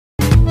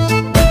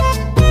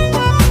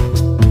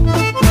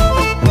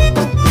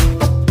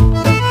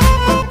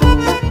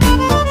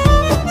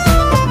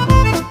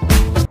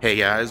Hey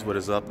guys, what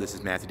is up? This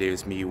is Matthew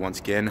Davis Media once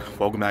again.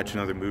 Welcome back to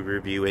another movie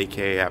review,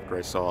 aka After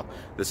I Saw.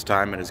 This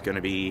time it is going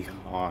to be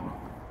on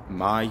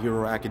My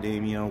Hero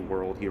Academia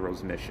World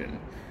Heroes Mission.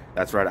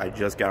 That's right, I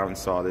just got out and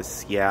saw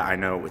this. Yeah, I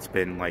know it's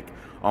been like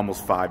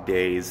almost 5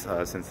 days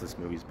since this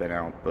movie's been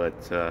out,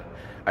 but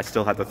I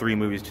still have the 3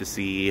 movies to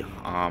see.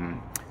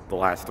 The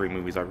last 3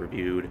 movies I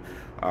reviewed,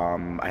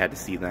 I had to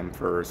see them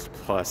first,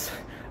 plus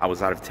I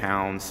was out of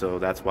town, so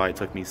that's why it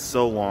took me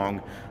so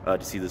long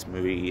to see this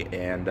movie,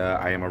 and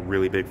I am a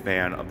really big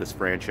fan of this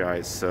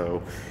franchise,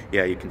 so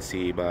yeah, you can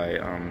see by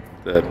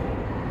the... Can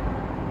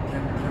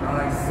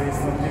I say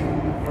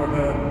something for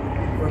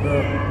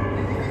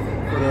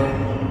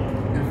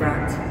in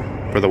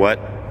fact? For the what?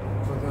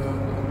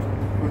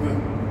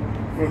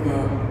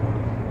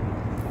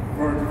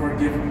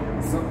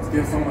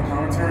 Give some of the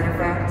commentary, in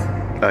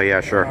fact? Oh,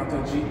 yeah, sure. About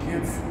the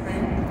G-Kids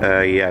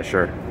thing? Yeah,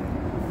 sure.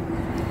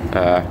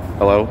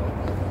 Hello?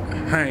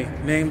 Hi,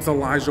 name's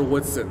Elijah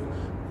Woodson.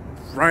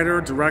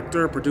 Writer,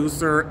 director,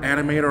 producer,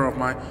 animator of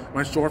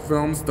my short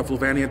films, The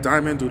Fluvannia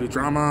Diamond, Duty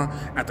Drama,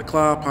 At the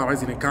Club,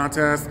 Popeye's Eating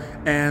Contest,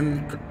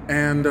 and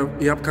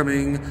the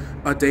upcoming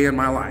A Day in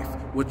My Life,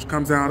 which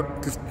comes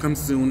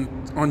soon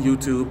on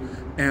YouTube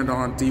and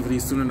on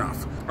DVD soon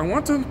enough. I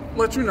want to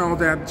let you know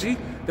that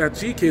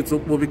G-Kids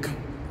will be...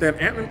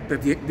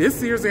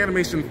 this year's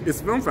Animation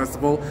Film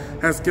Festival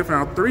has given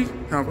out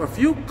a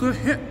few good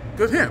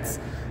hits,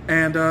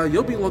 and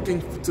you'll be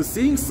looking to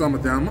seeing some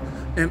of them,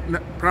 and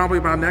probably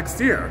about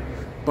next year.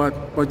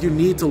 But you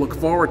need to look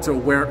forward to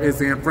Where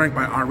Is Anne Frank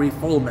by Ari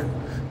Folman,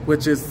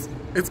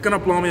 it's gonna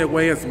blow me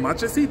away as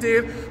much as he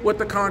did with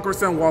The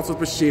Conquerors and Waltz with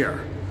Bashir.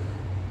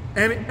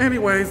 And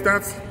anyways,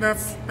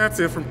 that's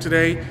it from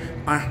today.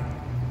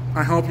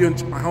 I hope you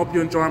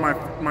enjoy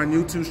my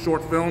new 2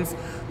 short films,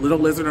 Little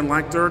Lizard and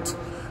Like Dirt.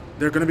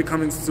 They're going to be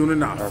coming soon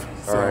enough.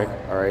 All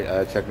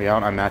right. Check me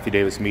out. I'm Matthew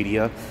Davis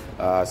Media.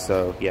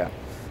 So yeah.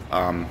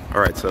 All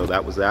right. So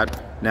that was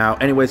that. Now,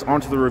 anyways,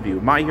 on to the review.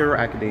 My Hero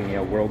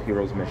Academia World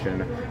Heroes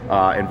Mission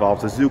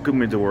involves Izuku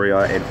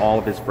Midoriya and all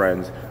of his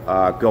friends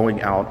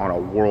going out on a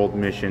world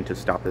mission to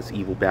stop this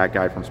evil bad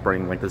guy from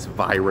spreading like this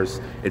virus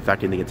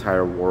infecting the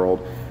entire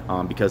world.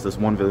 Because this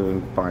one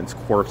villain finds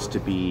Quarks to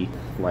be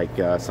like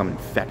some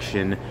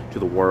infection to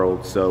the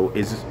world.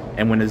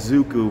 And when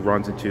Izuku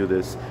runs into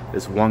this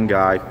one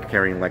guy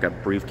carrying like a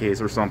briefcase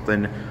or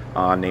something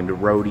named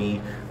Rhodey,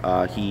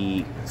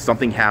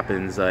 something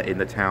happens in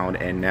the town,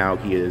 and now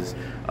he is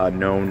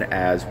known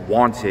as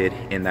wanted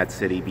in that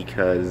city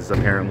because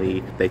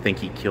apparently they think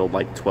he killed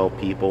like 12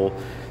 people.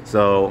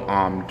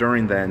 So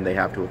during then they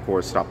have to of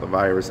course stop the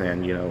virus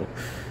and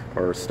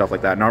or stuff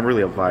like that. Not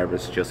really a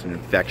virus, just an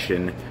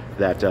infection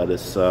that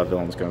this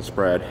villain's going to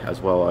spread,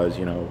 as well as,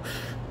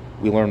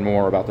 we learn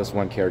more about this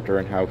one character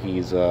and how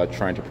he's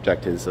trying to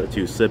protect his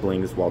 2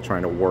 siblings while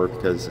trying to work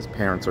because his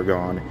parents are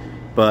gone.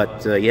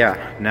 But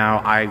yeah, now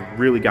I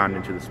really gotten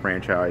into this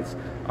franchise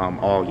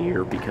all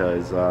year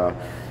because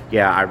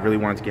yeah, I really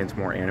wanted to get into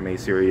more anime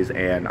series,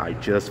 and I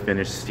just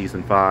finished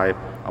season 5.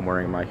 I'm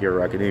wearing My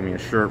Hero Academia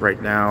shirt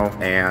right now,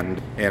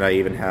 and I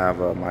even have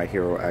My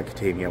Hero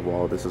Academia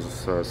wall. This is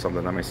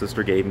something that my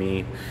sister gave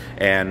me,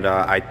 and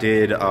I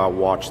did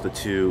watch the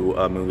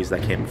 2 movies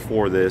that came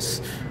before this,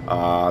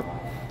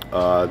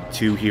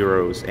 2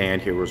 Heroes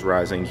and Heroes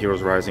Rising.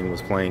 Heroes Rising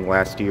was playing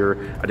last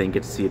year. I didn't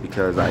get to see it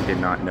because I did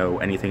not know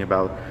anything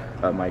about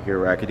My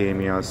Hero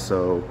Academia,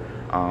 so...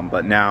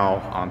 but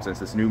now, since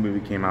this new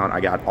movie came out,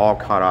 I got all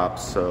caught up,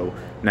 so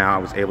now I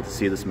was able to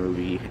see this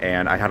movie,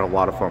 and I had a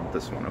lot of fun with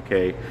this one,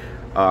 okay?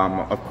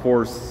 Of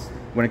course,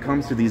 when it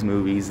comes to these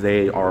movies,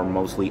 they are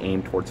mostly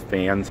aimed towards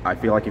fans. I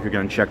feel like if you're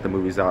going to check the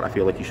movies out, I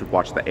feel like you should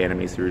watch the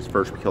anime series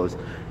first, because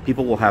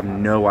people will have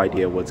no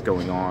idea what's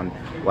going on,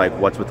 like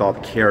what's with all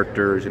the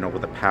characters,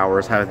 with the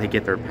powers, how do they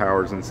get their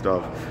powers and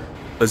stuff.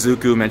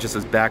 Izuku mentions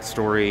his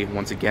backstory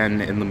once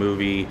again in the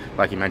movie,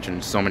 like he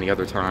mentioned so many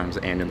other times,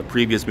 and in the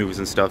previous movies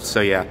and stuff.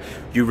 So yeah,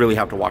 you really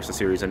have to watch the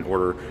series in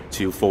order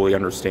to fully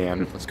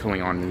understand what's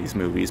going on in these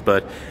movies.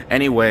 But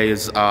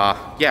anyways,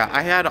 yeah,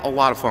 I had a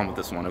lot of fun with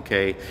this one,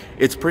 okay?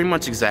 It's pretty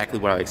much exactly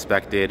what I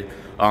expected.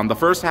 The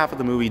first half of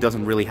the movie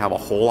doesn't really have a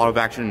whole lot of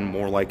action,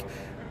 more like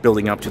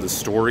building up to the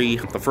story.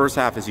 The first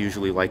half is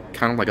usually like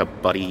kind of like a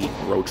buddy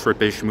road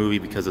trip-ish movie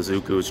because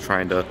Izuku is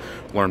trying to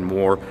learn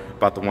more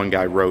about the one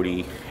guy,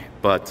 Rhodey.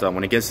 But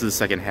when it gets to the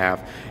second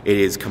half, it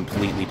is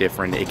completely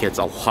different. It gets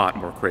a lot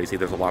more crazy.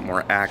 There's a lot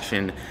more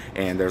action,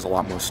 and there's a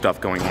lot more stuff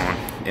going on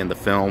in the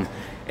film.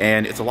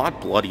 And it's a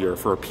lot bloodier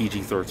for a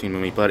PG-13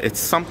 movie, but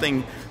it's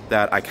something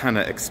that I kind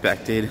of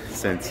expected,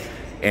 since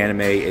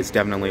anime is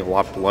definitely a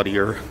lot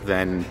bloodier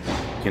than,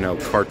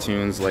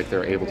 cartoons. Like,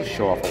 they're able to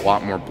show off a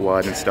lot more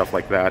blood and stuff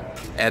like that.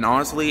 And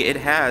honestly, it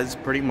has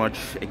pretty much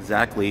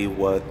exactly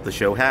what the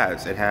show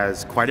has. It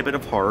has quite a bit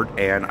of heart,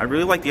 and I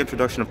really like the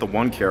introduction of the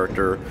one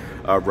character,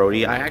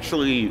 Rhodey. I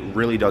actually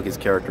really dug his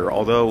character,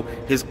 although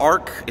his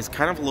arc is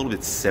kind of a little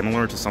bit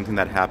similar to something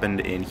that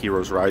happened in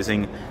Heroes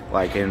Rising.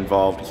 Like, it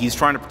involved, he's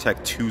trying to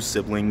protect two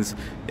siblings,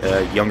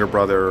 younger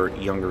brother,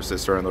 younger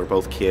sister, and they're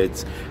both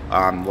kids.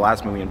 The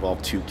last movie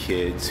involved two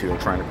kids who are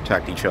trying to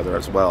protect each other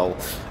as well.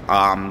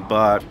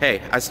 But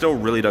hey, I still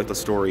really dug the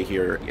story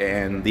here,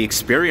 and the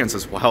experience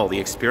as well. The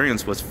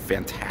experience was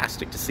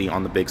fantastic to see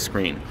on the big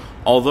screen.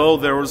 Although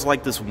there was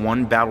like this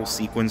one battle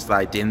sequence that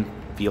I didn't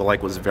feel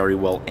like was very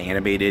well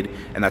animated,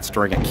 and that's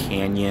during a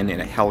canyon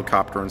and a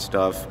helicopter and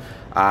stuff.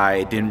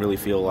 I didn't really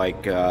feel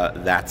like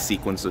that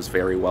sequence was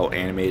very well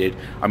animated.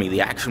 I mean,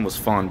 the action was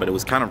fun, but it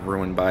was kind of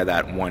ruined by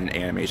that one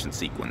animation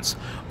sequence.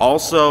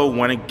 Also,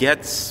 when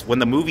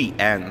the movie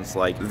ends,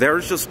 like,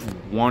 there's just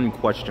one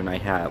question I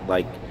had,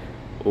 like,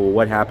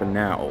 what happened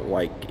now?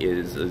 Like,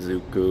 is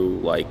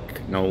Izuku,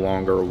 like, no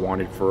longer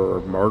wanted for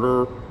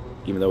murder,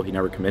 even though he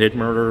never committed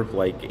murder?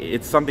 Like,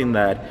 it's something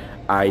that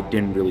I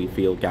didn't really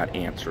feel got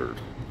answered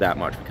that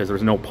much, because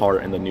there's no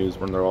part in the news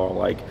when they're all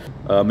like,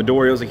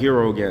 Midoriya's a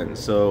hero again,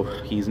 so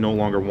he's no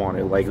longer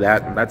wanted. Like,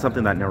 that's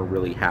something that never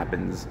really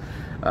happens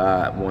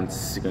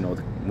once, you know,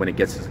 when it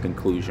gets to the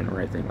conclusion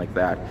or anything like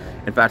that.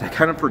 In fact, I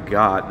kind of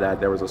forgot that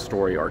there was a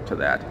story arc to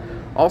that.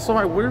 Also,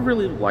 I would have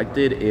really liked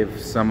it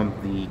if some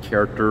of the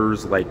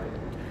characters, like,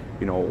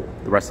 you know,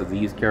 the rest of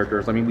these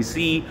characters, I mean, we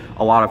see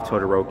a lot of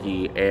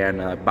Todoroki and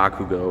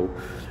Bakugo,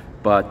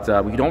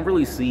 but we don't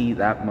really see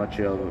that much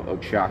of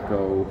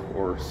Ochako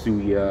or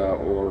Suya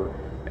or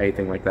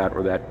anything like that,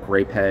 or that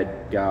grape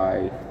head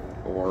guy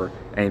or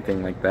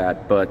anything like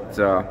that. But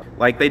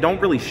like, they don't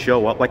really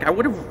show up. Like, I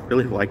would have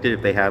really liked it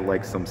if they had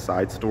like some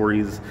side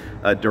stories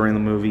during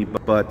the movie,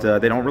 but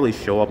they don't really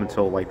show up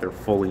until like they're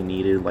fully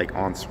needed, like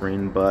on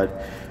screen.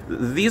 But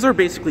these are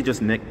basically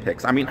just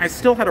nitpicks. I mean, I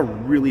still had a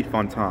really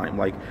fun time.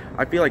 Like,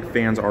 I feel like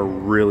fans are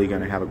really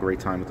gonna have a great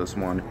time with this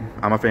one.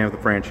 I'm a fan of the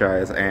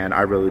franchise, and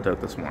I really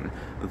dug this one.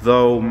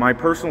 Though my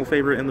personal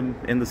favorite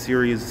in the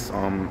series,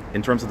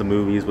 in terms of the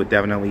movies, would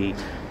definitely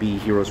be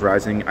Heroes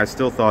Rising. I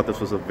still thought this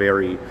was a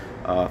very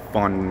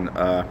fun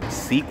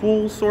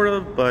sequel, sort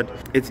of, but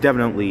it's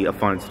definitely a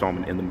fun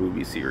installment in the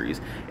movie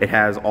series. It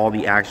has all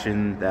the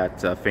action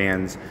that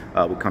fans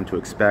would come to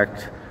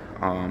expect.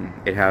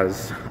 It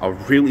has a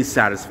really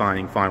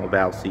satisfying final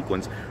battle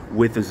sequence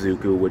with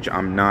Izuku, which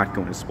I'm not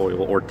going to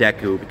spoil, or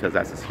Deku, because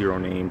that's his hero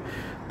name,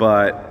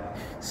 but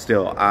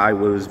still, I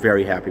was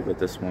very happy with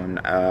this one.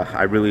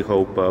 I really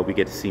hope we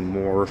get to see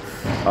more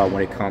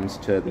when it comes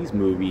to these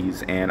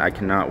movies, and I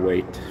cannot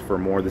wait for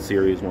more of the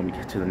series when we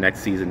get to the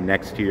next season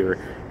next year,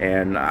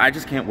 and I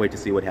just can't wait to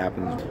see what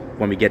happens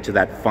when we get to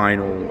that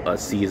final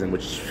season,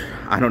 which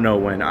I don't know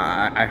when.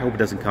 I hope it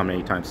doesn't come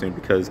anytime soon,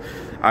 because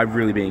I've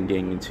really been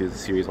getting into the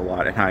series a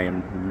lot, and I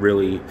am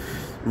really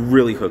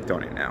hooked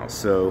on it now.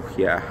 So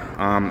yeah,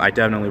 I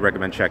definitely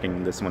recommend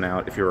checking this one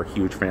out if you're a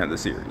huge fan of the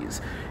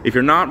series. If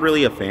you're not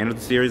really a fan of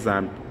the series,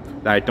 then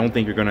I don't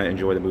think you're going to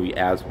enjoy the movie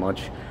as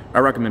much. I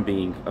recommend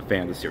being a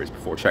fan of the series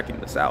before checking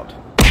this out.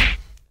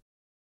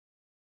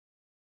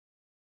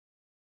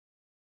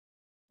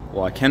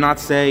 Well, I cannot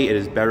say it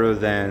is better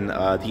than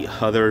the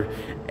other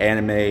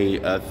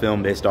anime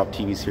film based off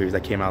TV series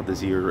that came out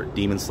this year,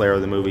 Demon Slayer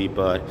the movie,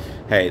 but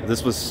hey,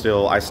 this was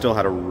I still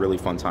had a really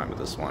fun time with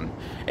this one.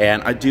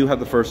 And I do have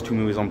the first two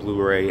movies on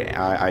Blu-ray.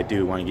 I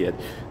do want to get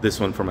this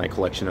one for my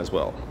collection as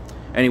well.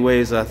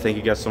 Anyways, thank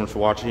you guys so much for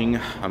watching.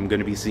 I'm going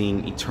to be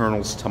seeing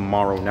Eternals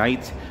tomorrow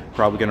night.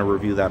 Probably going to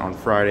review that on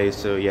Friday,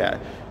 so yeah.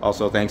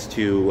 Also, thanks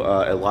to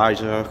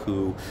Elijah,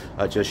 who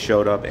just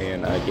showed up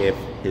and gave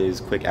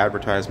his quick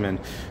advertisement.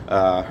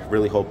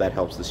 Really hope that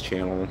helps this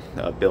channel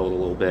build a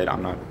little bit.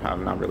 I'm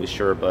not really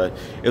sure, but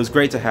it was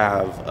great to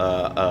have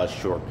a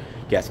short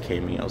guest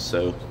cameo.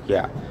 So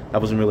yeah,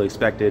 that wasn't really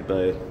expected,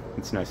 but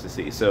it's nice to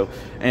see. So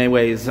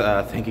anyways,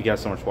 thank you guys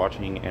so much for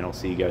watching, and I'll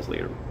see you guys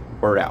later.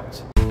 Word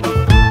out.